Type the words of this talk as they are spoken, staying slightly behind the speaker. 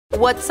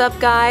What's up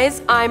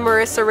guys, I'm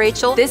Marissa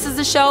Rachel. This is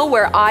the show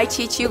where I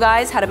teach you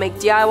guys how to make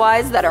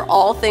DIYs that are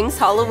all things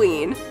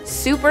Halloween.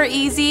 Super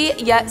easy,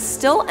 yet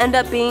still end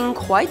up being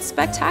quite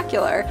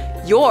spectacular.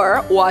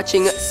 You're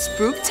watching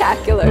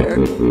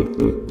Spooktacular.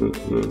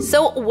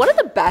 So one of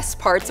the best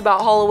parts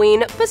about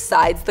Halloween,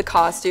 besides the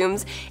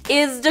costumes,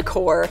 is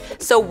decor.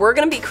 So we're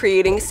gonna be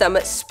creating some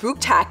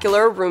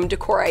spooktacular room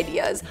decor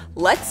ideas.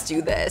 Let's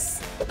do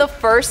this. The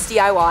first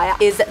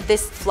DIY is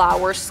this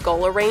flower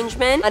skull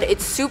arrangement, and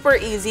it's super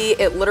easy.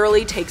 It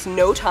literally takes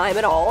no time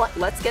at all.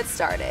 Let's get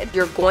started.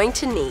 You're going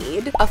to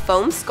need a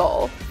foam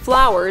skull,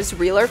 flowers,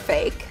 real or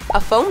fake,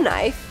 a foam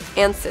knife,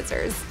 and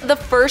scissors. The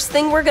first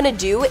thing we're gonna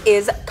do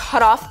is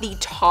cut off the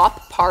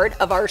top part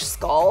of our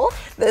skull.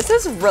 This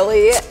is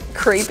really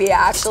creepy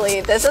actually.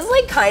 This is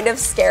like kind of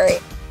scary.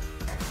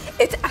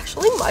 It's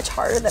actually much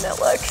harder than it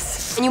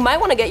looks. And you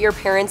might wanna get your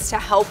parents to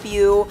help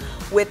you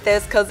with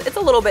this because it's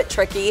a little bit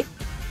tricky.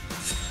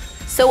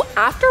 So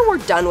after we're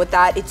done with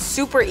that, it's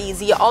super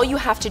easy. All you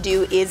have to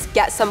do is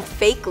get some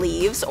fake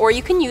leaves, or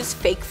you can use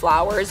fake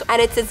flowers,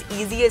 and it's as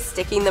easy as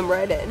sticking them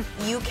right in.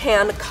 You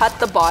can cut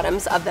the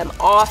bottoms of them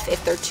off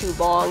if they're too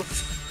long.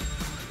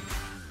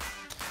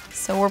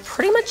 So we're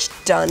pretty much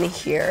done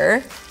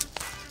here.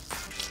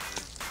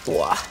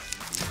 Whoa.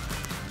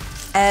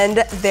 And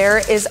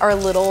there is our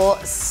little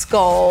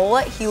skull.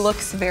 He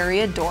looks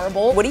very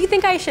adorable. What do you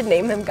think I should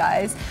name him,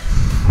 guys?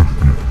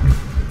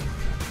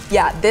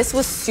 Yeah, this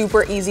was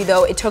super easy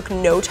though. It took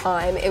no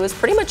time. It was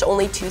pretty much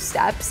only 2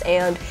 steps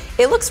and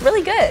it looks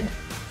really good.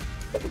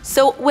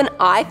 So when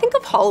I think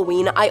of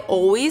Halloween, I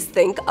always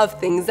think of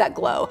things that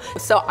glow.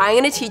 So I'm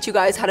gonna teach you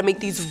guys how to make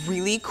these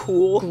really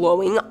cool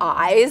glowing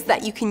eyes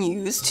that you can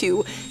use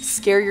to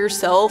scare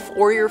yourself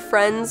or your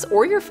friends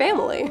or your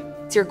family.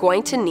 So you're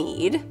going to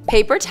need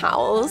paper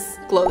towels,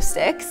 glow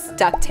sticks,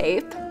 duct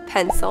tape,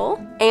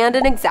 pencil, and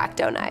an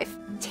X-Acto knife.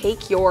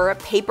 Take your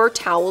paper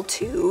towel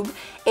tube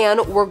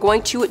and we're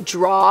going to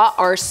draw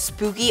our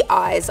spooky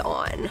eyes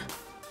on.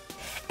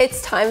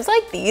 It's times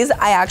like these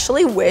I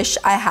actually wish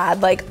I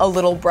had like a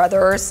little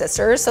brother or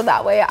sister so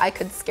that way I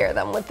could scare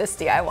them with this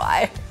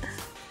DIY.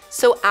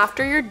 So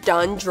after you're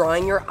done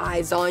drawing your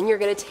eyes on, you're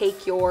gonna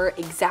take your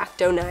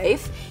X-Acto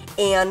knife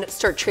and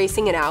start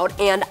tracing it out.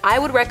 And I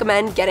would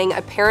recommend getting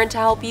a parent to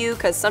help you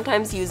because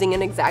sometimes using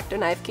an X-Acto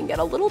knife can get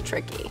a little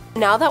tricky.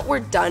 Now that we're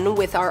done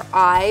with our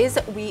eyes,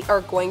 we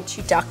are going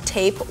to duct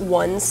tape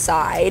one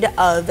side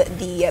of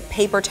the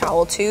paper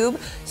towel tube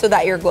so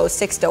that your glow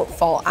sticks don't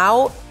fall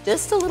out.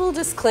 Just a little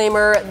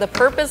disclaimer, the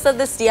purpose of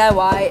this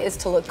DIY is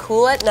to look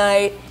cool at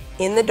night,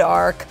 in the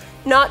dark,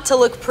 not to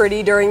look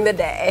pretty during the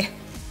day.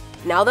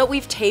 Now that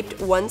we've taped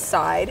one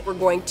side, we're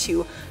going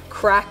to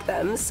crack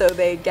them so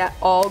they get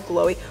all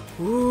glowy.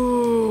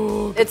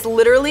 Ooh. It's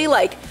literally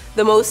like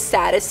the most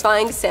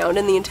satisfying sound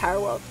in the entire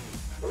world.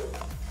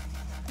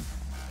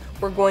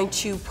 We're going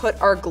to put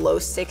our glow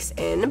sticks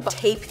in,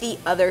 tape the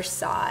other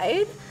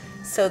side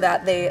so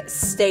that they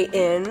stay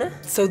in.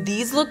 So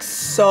these look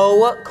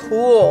so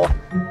cool.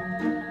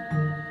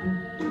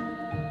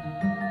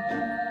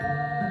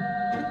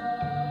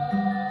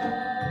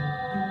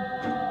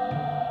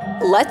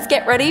 Let's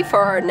get ready for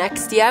our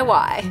next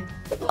DIY.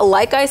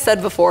 Like I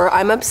said before,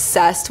 I'm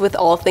obsessed with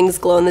all things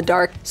glow in the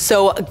dark.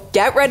 So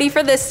get ready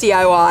for this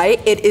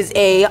DIY. It is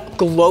a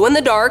glow in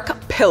the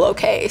dark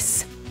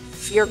pillowcase.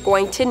 You're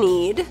going to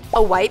need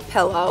a white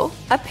pillow,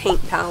 a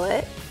paint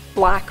palette,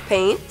 black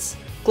paint,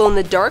 glow in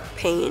the dark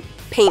paint,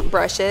 paint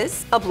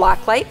brushes, a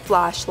blacklight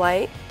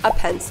flashlight, a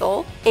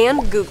pencil,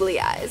 and googly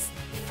eyes.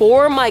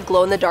 For my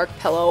glow in the dark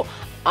pillow,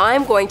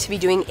 I'm going to be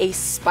doing a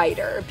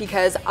spider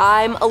because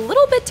I'm a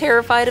little bit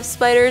terrified of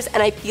spiders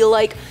and I feel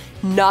like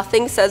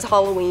nothing says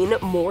Halloween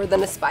more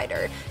than a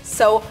spider.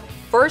 So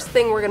first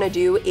thing we're gonna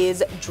do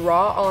is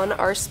draw on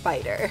our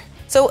spider.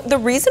 So the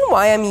reason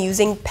why I'm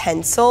using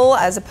pencil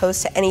as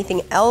opposed to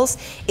anything else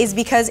is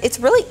because it's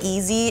really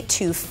easy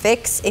to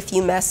fix if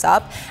you mess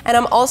up, and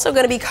I'm also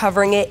gonna be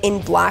covering it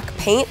in black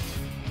paint.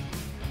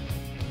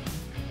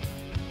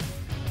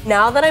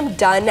 Now that I'm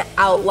done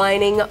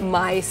outlining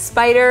my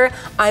spider,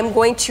 I'm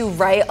going to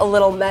write a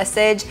little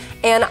message,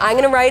 and I'm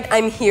gonna write,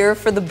 "I'm here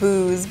for the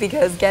booze,"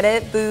 because get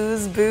it?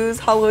 Booze, booze,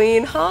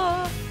 Halloween,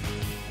 huh?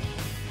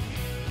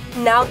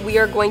 Now we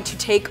are going to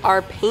take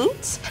our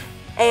paint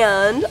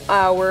and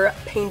our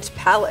paint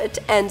palette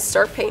and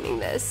start painting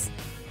this.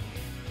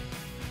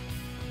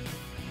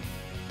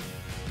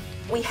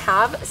 We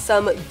have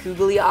some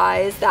googly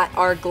eyes that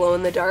are glow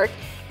in the dark,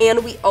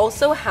 and we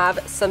also have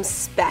some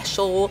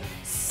special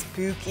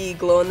spooky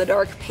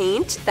glow-in-the-dark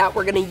paint that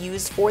we're gonna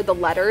use for the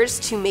letters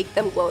to make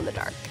them glow in the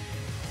dark.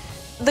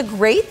 The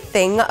great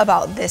thing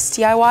about this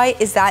DIY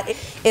is that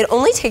it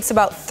only takes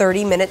about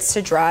 30 minutes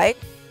to dry.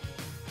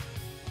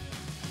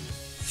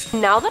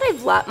 Now that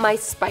I've let my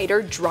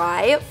spider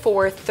dry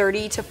for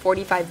 30 to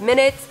 45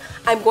 minutes,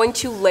 I'm going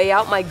to lay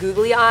out my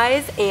googly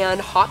eyes and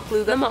hot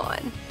glue them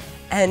on.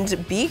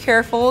 And be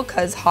careful,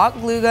 because hot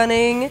glue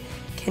gunning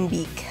can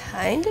be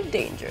kind of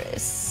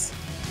dangerous.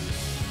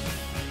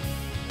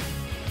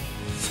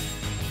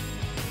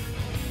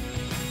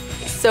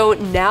 So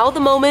now the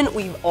moment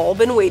we've all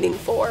been waiting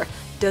for.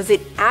 Does it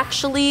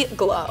actually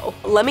glow?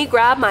 Let me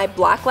grab my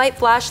blacklight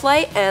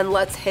flashlight and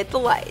let's hit the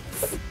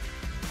lights.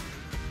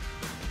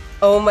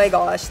 Oh my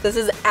gosh, this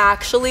is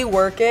actually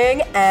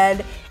working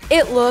and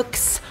it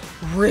looks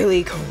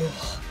really cool.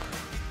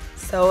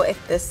 So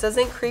if this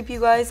doesn't creep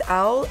you guys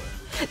out,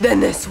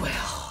 then this will.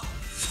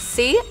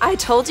 See, I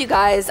told you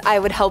guys I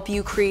would help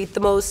you create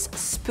the most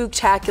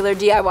spooktacular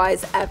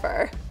DIYs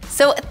ever.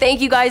 So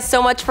thank you guys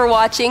so much for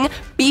watching.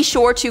 Be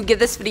sure to give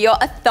this video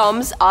a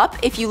thumbs up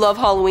if you love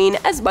Halloween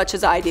as much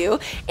as I do,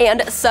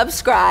 and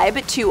subscribe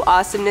to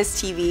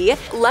Awesomeness TV.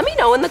 Let me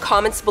know in the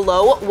comments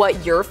below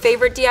what your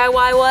favorite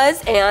DIY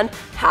was, and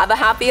have a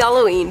happy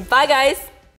Halloween. Bye guys.